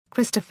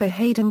Christopher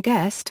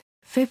Haden-Guest,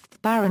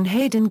 5th Baron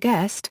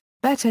Haden-Guest,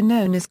 better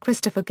known as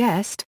Christopher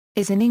Guest,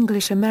 is an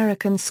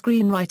English-American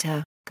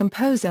screenwriter,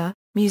 composer,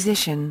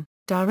 musician,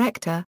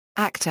 director,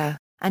 actor,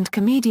 and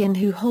comedian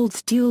who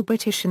holds dual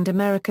British and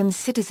American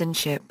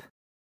citizenship.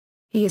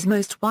 He is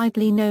most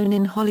widely known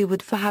in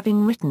Hollywood for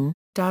having written,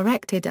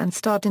 directed and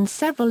starred in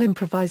several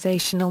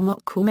improvisational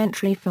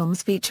mockumentary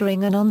films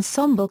featuring an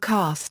ensemble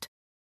cast.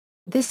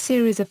 This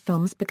series of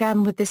films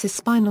began with This Is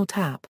Spinal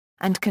Tap,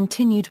 and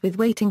continued with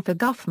Waiting for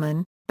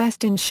Guffman,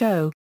 Best in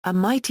Show, A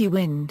Mighty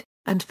Wind,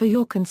 and For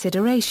Your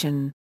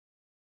Consideration.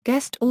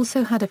 Guest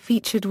also had a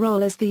featured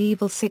role as the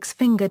evil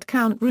six-fingered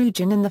Count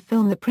Rugen in the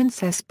film The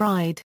Princess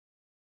Bride.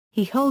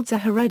 He holds a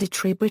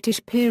hereditary British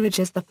peerage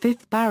as the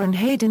 5th Baron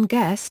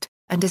Haden-Guest,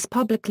 and has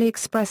publicly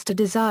expressed a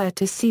desire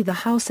to see the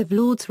House of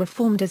Lords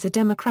reformed as a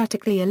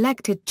democratically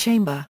elected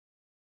chamber.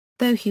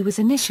 Though he was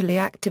initially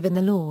active in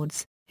the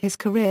Lords, his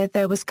career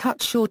there was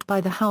cut short by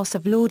the House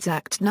of Lords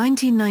Act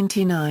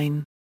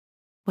 1999.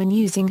 When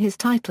using his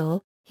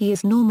title, he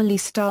is normally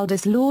styled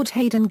as Lord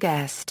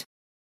Haden-Guest.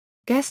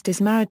 Guest is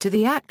married to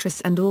the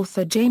actress and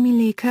author Jamie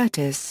Lee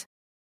Curtis.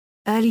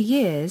 Early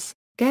years: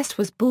 Guest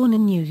was born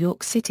in New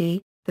York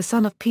City, the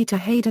son of Peter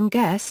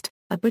Haden-Guest,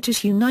 a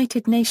British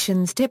United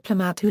Nations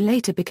diplomat who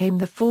later became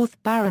the 4th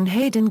Baron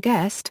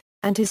Haden-Guest,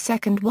 and his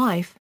second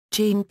wife,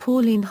 Jean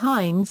Pauline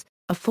Hines,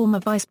 a former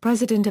vice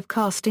president of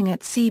casting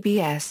at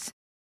CBS.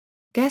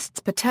 Guest's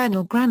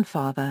paternal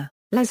grandfather,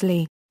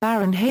 Leslie,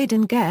 Baron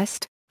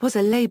Haden-Guest, was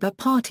a Labour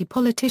Party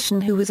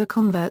politician who was a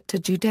convert to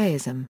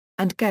Judaism,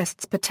 and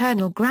Guest's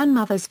paternal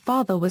grandmother's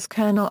father was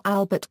Colonel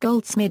Albert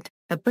Goldsmith,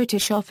 a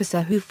British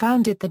officer who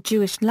founded the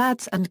Jewish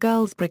Lads and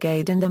Girls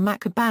Brigade and the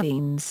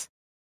Maccabees.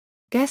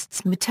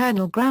 Guest's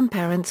maternal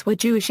grandparents were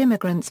Jewish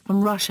immigrants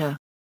from Russia.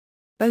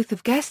 Both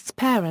of Guest's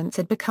parents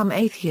had become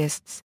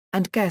atheists,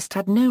 and Guest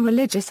had no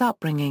religious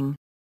upbringing.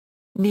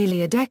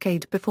 Nearly a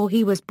decade before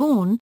he was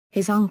born,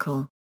 his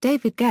uncle,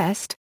 David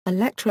Guest, a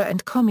lecturer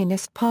and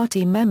Communist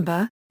Party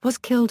member, was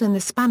killed in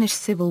the Spanish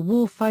Civil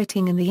War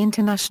fighting in the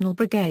International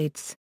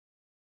Brigades.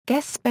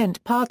 Guest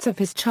spent parts of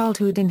his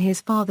childhood in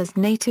his father's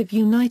native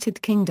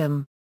United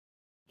Kingdom.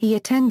 He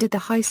attended the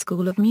High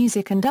School of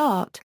Music and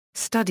Art,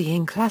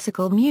 studying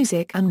classical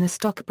music, and the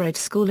Stockbridge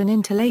School in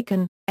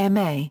Interlaken,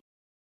 MA.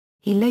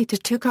 He later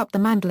took up the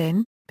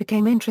mandolin,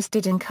 became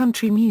interested in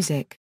country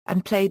music,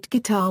 and played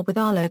guitar with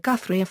Arlo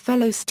Guthrie, a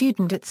fellow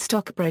student at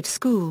Stockbridge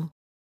School.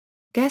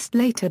 Guest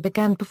later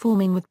began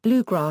performing with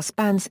bluegrass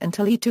bands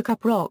until he took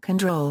up rock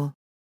and roll.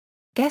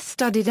 Guest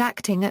studied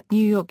acting at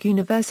New York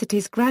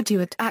University's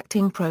graduate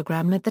acting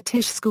program at the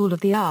Tisch School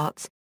of the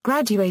Arts,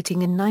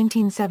 graduating in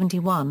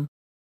 1971.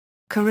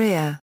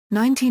 Career: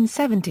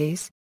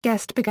 1970s.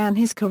 Guest began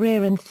his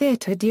career in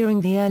theatre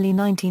during the early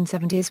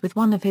 1970s, with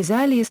one of his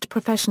earliest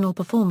professional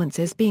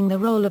performances being the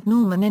role of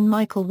Norman in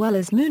Michael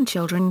Weller's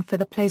Moonchildren for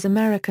the play's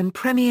American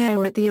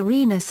premiere at the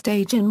Arena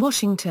Stage in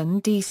Washington,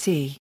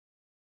 D.C.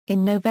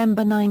 In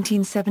November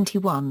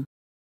 1971.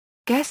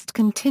 Guest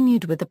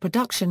continued with the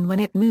production when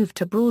it moved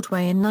to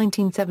Broadway in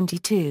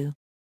 1972.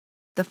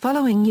 The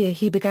following year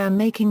he began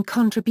making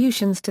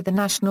contributions to the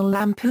National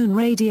Lampoon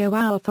Radio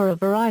Hour for a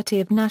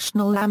variety of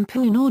National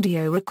Lampoon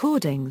audio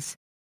recordings.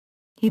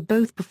 He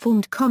both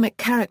performed comic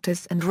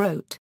characters and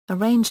wrote,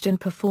 arranged and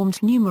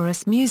performed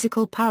numerous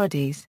musical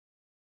parodies.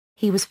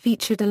 He was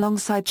featured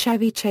alongside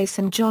Chevy Chase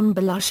and John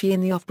Belushi in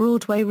the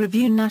off-Broadway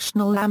revue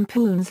National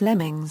Lampoon's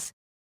Lemmings.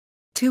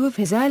 Two of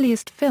his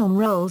earliest film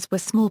roles were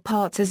small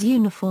parts as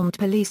uniformed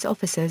police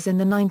officers in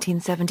the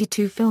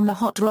 1972 film The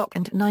Hot Rock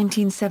and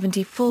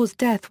 1974's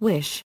Death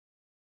Wish.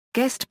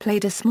 Guest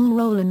played a small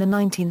role in the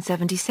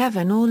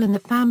 1977 All in the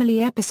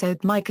Family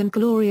episode Mike and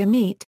Gloria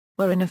Meet,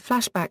 where in a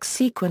flashback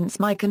sequence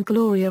Mike and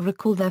Gloria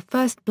recall their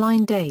first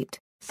blind date,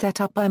 set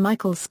up by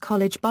Michael's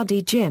college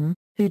buddy Jim,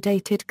 who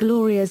dated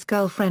Gloria's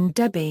girlfriend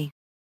Debbie.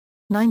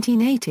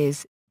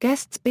 1980s.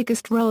 Guest's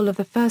biggest role of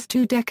the first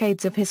 2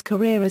 decades of his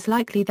career is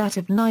likely that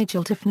of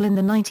Nigel Tufnell in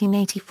the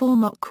 1984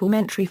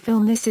 mockumentary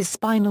film This Is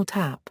Spinal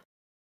Tap.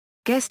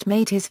 Guest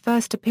made his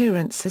first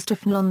appearance as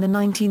Tufnell on the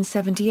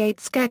 1978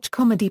 sketch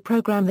comedy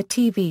program The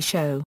TV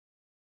Show.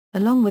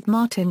 Along with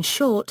Martin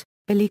Short,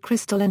 Billy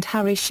Crystal and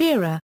Harry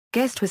Shearer,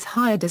 Guest was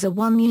hired as a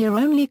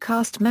one-year-only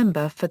cast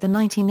member for the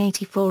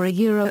 1984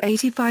 Euro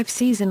 85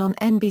 season on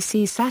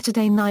NBC's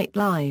Saturday Night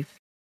Live.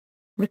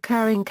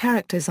 Recurring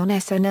characters on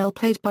SNL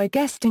played by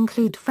Guest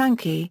include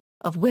Frankie,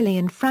 of Willie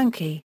and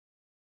Frankie;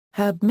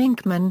 Herb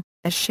Minkman,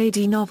 a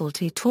shady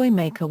novelty toy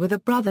maker with a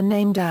brother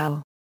named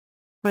Al;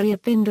 Ray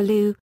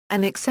Vindaloo,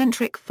 an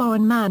eccentric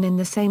foreign man in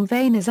the same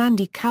vein as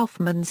Andy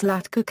Kaufman's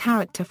Latka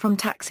character from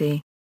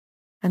Taxi;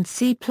 and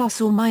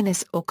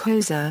C+± or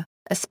Koza,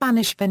 a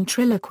Spanish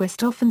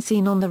ventriloquist often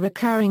seen on the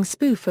recurring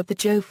spoof of The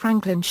Joe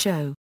Franklin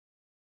Show.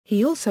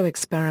 He also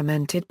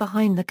experimented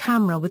behind the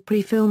camera with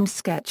pre-filmed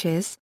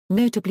sketches,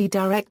 notably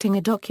directing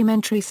a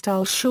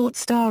documentary-style short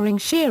starring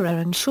Shearer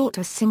and Short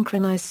as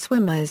synchronized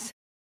swimmers.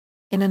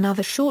 In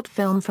another short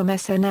film from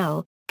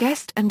SNL,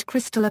 Guest and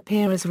Crystal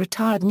appear as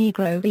retired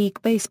Negro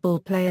League baseball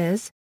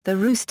players, the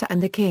Rooster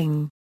and the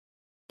King.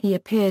 he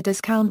appeared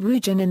as Count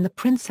Rugen in The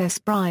Princess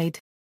Bride.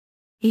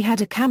 He had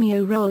a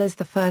cameo role as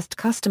the first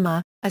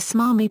customer, a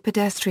smarmy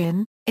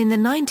pedestrian, in the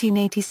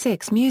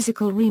 1986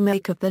 musical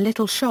remake of The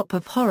Little Shop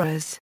of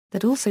Horrors,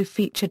 that also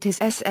featured his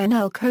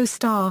SNL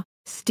co-star,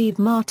 Steve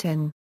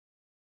Martin.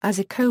 As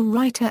a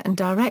co-writer and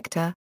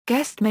director,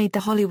 Guest made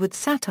the Hollywood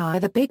satire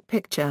The Big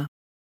Picture.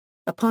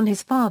 Upon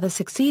his father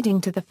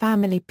succeeding to the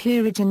family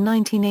peerage in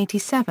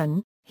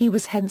 1987, he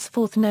was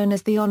henceforth known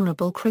as the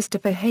Honorable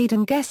Christopher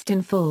Haden-Guest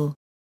in full.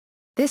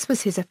 This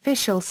was his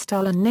official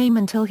style and name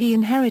until he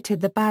inherited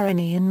the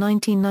barony in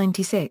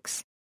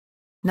 1996.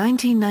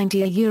 1990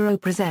 Euro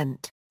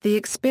present, the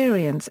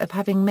experience of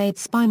having made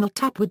Spinal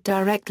Tap would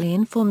directly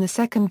inform the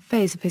second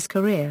phase of his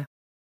career.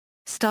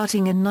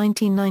 Starting in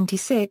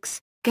 1996,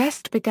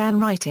 Guest began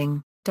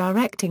writing,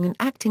 directing and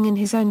acting in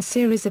his own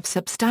series of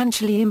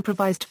substantially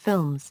improvised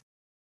films.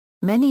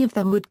 Many of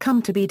them would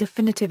come to be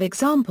definitive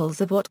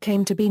examples of what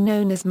came to be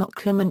known as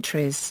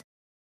mockumentaries.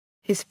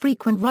 His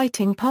frequent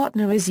writing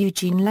partner is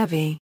Eugene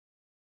Levy.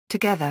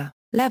 Together,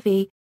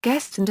 Levy,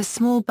 Guest and a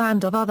small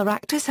band of other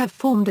actors have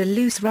formed a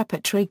loose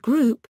repertory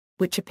group,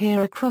 which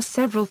appear across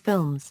several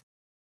films.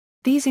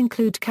 These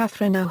include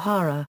Catherine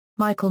O'Hara,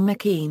 Michael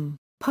McKean,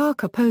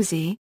 Parker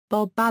Posey,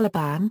 Bob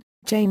Balaban,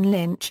 Jane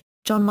Lynch,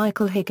 John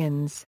Michael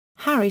Higgins,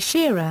 Harry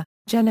Shearer,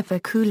 Jennifer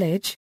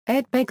Coolidge,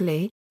 Ed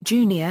Begley,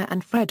 Jr.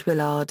 and Fred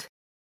Willard.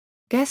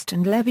 Guest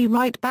and Levy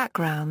write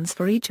backgrounds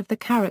for each of the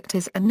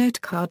characters and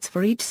notecards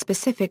for each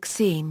specific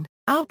scene,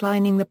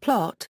 outlining the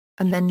plot,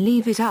 and then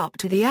leave it up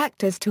to the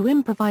actors to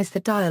improvise the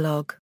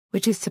dialogue,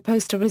 which is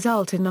supposed to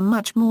result in a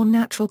much more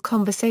natural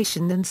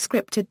conversation than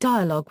scripted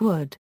dialogue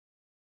would.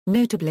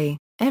 Notably,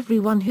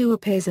 everyone who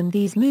appears in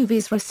these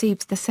movies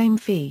receives the same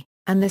fee,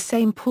 and the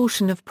same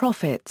portion of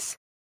profits.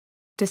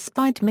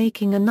 Despite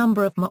making a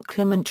number of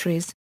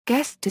mockumentaries,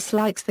 Guest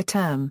dislikes the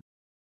term.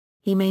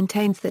 He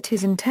maintains that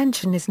his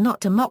intention is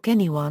not to mock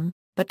anyone,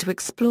 but to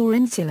explore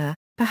insular,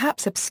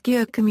 perhaps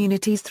obscure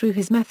communities through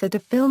his method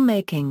of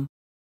filmmaking.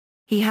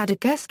 He had a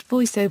guest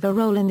voiceover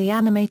role in the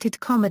animated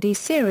comedy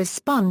series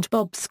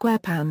SpongeBob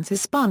SquarePants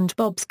as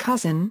SpongeBob's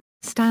cousin,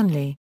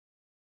 Stanley.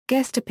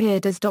 Guest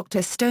appeared as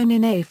Dr. Stone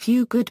in A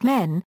Few Good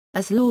Men,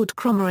 as Lord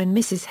Cromer in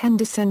Mrs.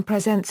 Henderson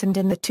Presents and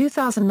in the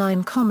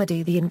 2009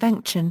 comedy The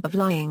Invention of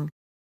Lying.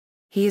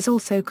 He is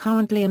also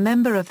currently a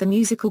member of the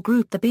musical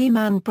group the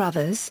B-Man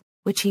Brothers,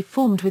 which he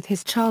formed with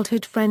his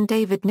childhood friend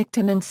David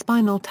Nickton and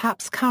Spinal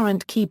Tap's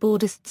current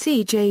keyboardist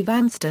C.J.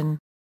 Vanston.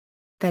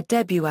 Their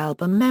debut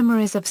album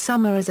Memories of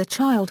Summer as a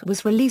Child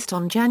was released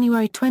on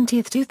January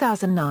 20,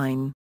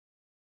 2009.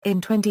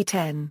 In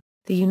 2010,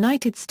 the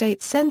United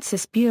States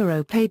Census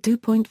Bureau paid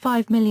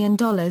 $2.5 million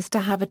to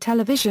have a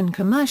television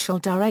commercial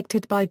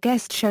directed by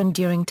Guest shown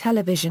during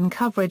television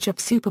coverage of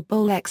Super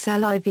Bowl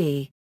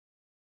XLIV.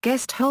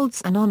 Guest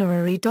holds an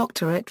honorary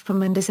doctorate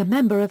from and is a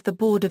member of the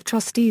Board of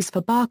Trustees for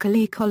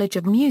Berklee College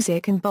of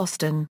Music in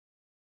Boston.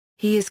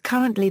 He is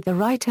currently the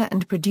writer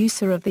and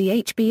producer of the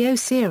HBO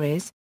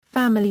series,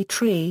 Family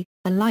Tree,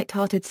 a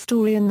light-hearted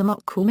story in the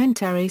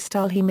mockumentary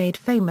style he made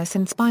famous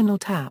in Spinal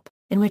Tap,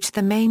 in which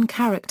the main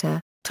character,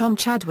 Tom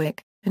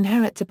Chadwick,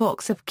 inherits a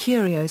box of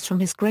curios from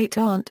his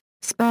great-aunt,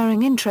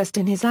 spurring interest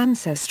in his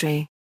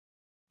ancestry.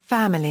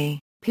 Family,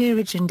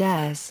 Peerage and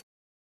Heirs.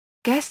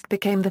 Guest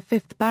became the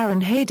fifth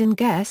Baron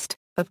Haden-Guest,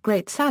 of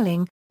Great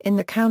Salling, in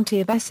the county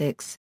of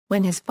Essex,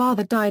 when his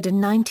father died in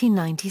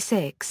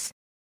 1996.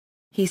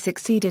 He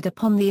succeeded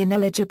upon the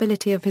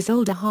ineligibility of his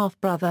older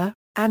half-brother,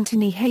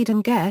 Anthony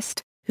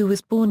Haden-Guest, who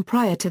was born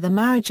prior to the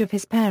marriage of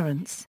his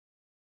parents.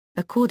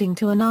 According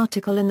to an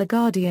article in The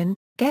Guardian,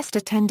 Guest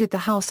attended the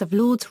House of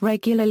Lords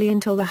regularly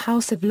until the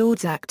House of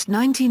Lords Act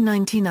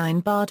 1999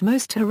 barred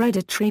most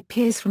hereditary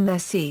peers from their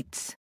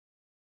seats.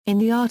 In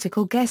the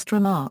article Guest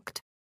remarked,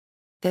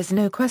 "There's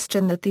no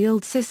question that the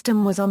old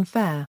system was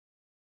unfair.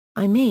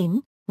 I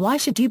mean, why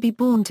should you be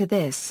born to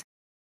this?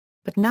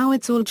 But now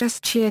it's all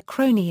just sheer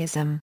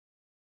cronyism.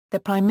 The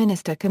Prime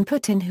Minister can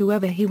put in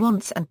whoever he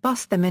wants and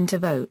bust them into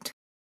vote.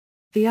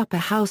 The upper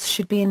house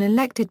should be an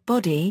elected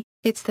body,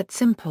 it's that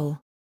simple."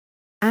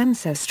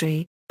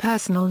 Ancestry,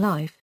 personal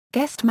life.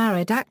 Guest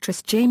married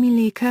actress Jamie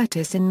Lee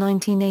Curtis in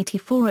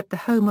 1984 at the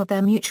home of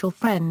their mutual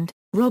friend,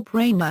 Rob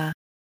Reiner.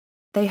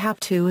 They have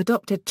two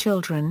adopted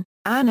children,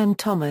 Anne and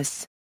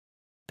Thomas.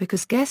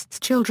 Because Guest's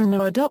children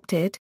are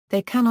adopted,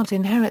 they cannot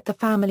inherit the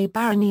family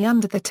barony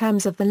under the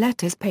terms of the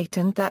letters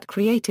patent that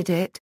created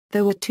it,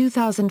 though a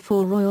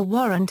 2004 royal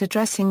warrant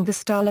addressing the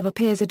style of a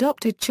peer's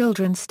adopted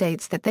children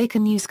states that they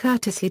can use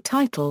courtesy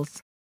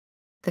titles.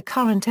 The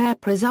current heir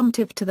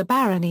presumptive to the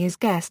barony is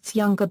Guest's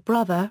younger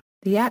brother,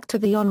 the actor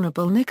the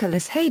Honourable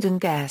Nicholas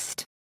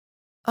Haden-Guest.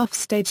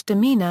 Offstage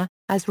demeanour,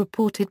 as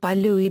reported by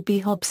Louis B.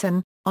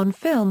 Hobson, on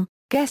film,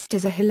 Guest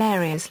is a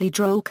hilariously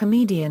droll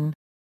comedian.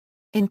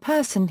 In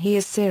person he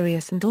is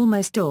serious and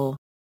almost awe.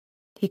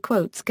 He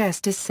quotes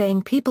Guest as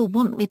saying, "People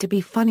want me to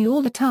be funny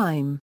all the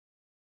time.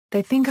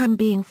 They think I'm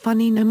being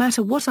funny no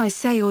matter what I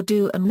say or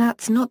do, and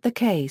that's not the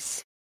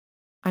case.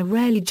 I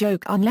rarely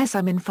joke unless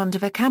I'm in front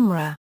of a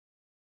camera.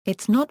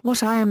 It's not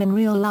what I am in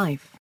real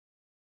life.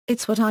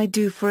 It's what I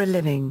do for a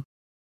living."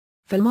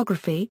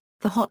 Filmography: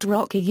 The Hot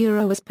Rock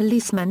as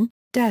Policeman,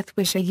 Death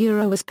Wish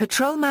as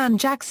Patrolman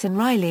Jackson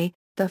Riley,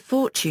 The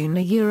Fortune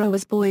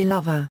as Boy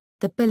Lover,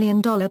 The $1 Billion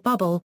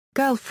Bubble,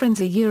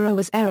 Girlfriends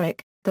as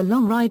Eric, The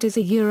Long Riders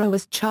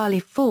as Charlie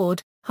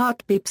Ford,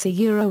 Heartbeeps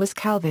as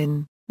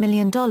Calvin, $1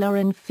 Million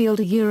in Field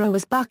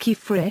as Bucky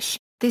Frisch,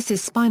 This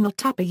Is Spinal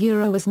Tap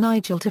as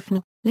Nigel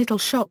Tiffany, Little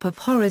Shop of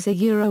Horrors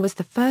as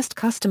The First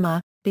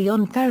Customer,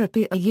 Beyond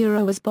Therapy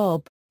as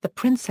Bob, The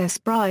Princess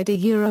Bride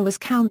as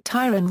Count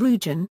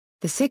Rugen,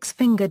 The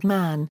Six-Fingered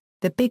Man,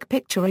 The Big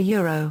Picture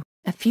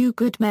A Few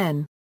Good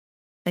Men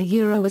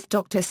as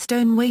Dr.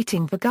 Stone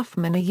Waiting for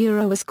Guffman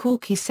as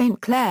Corky St.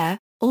 Clair,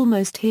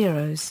 Almost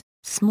Heroes,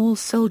 Small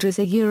Soldiers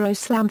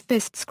Slam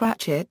Fist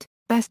Scratch It,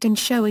 Best in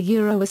Show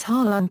as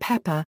Harlan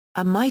Pepper,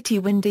 A Mighty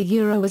Wind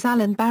as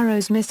Alan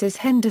Barrows Mrs.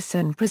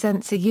 Henderson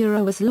Presents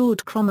as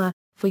Lord Cromer,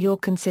 For Your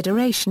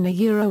Consideration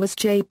as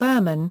Jay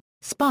Berman,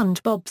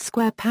 SpongeBob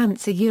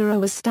SquarePants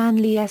as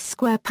Stanley S.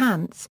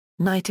 SquarePants,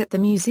 Night at the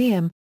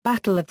Museum,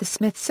 Battle of the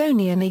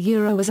Smithsonian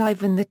as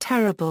Ivan the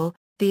Terrible,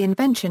 The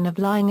Invention of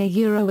Lying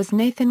as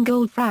Nathan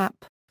Goldfrapp,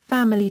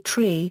 Family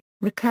Tree,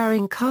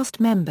 Recurring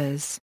cast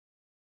members.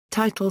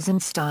 Titles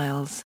and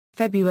styles: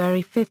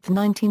 February 5,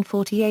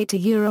 1948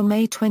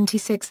 May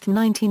 26,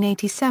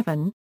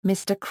 1987,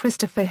 Mr.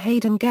 Christopher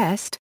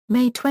Haden-Guest,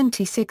 May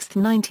 26,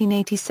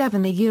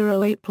 1987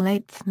 April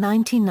 8,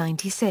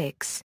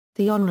 1996,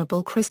 The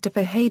Honourable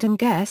Christopher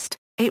Haden-Guest,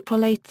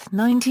 April 8,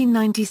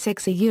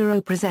 1996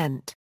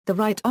 Present, The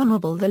Right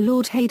Honourable the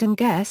Lord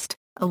Haden-Guest,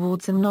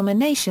 Awards and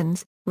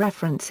Nominations,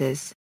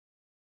 References.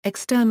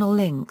 External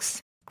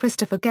links: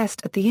 Christopher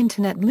Guest at the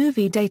Internet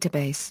Movie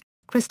Database,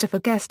 Christopher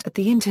Guest at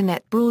the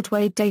Internet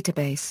Broadway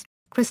Database,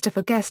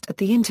 Christopher Guest at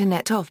the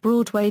Internet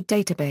Off-Broadway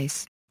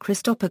Database,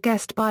 Christopher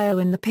Guest Bio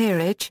in the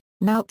Peerage,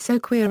 Not So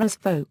Queer as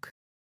Folk.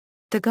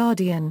 The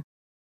Guardian.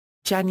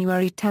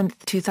 January 10,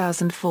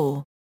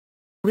 2004.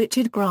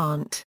 Richard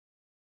Grant.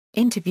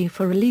 Interview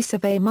for release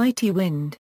of A Mighty Wind.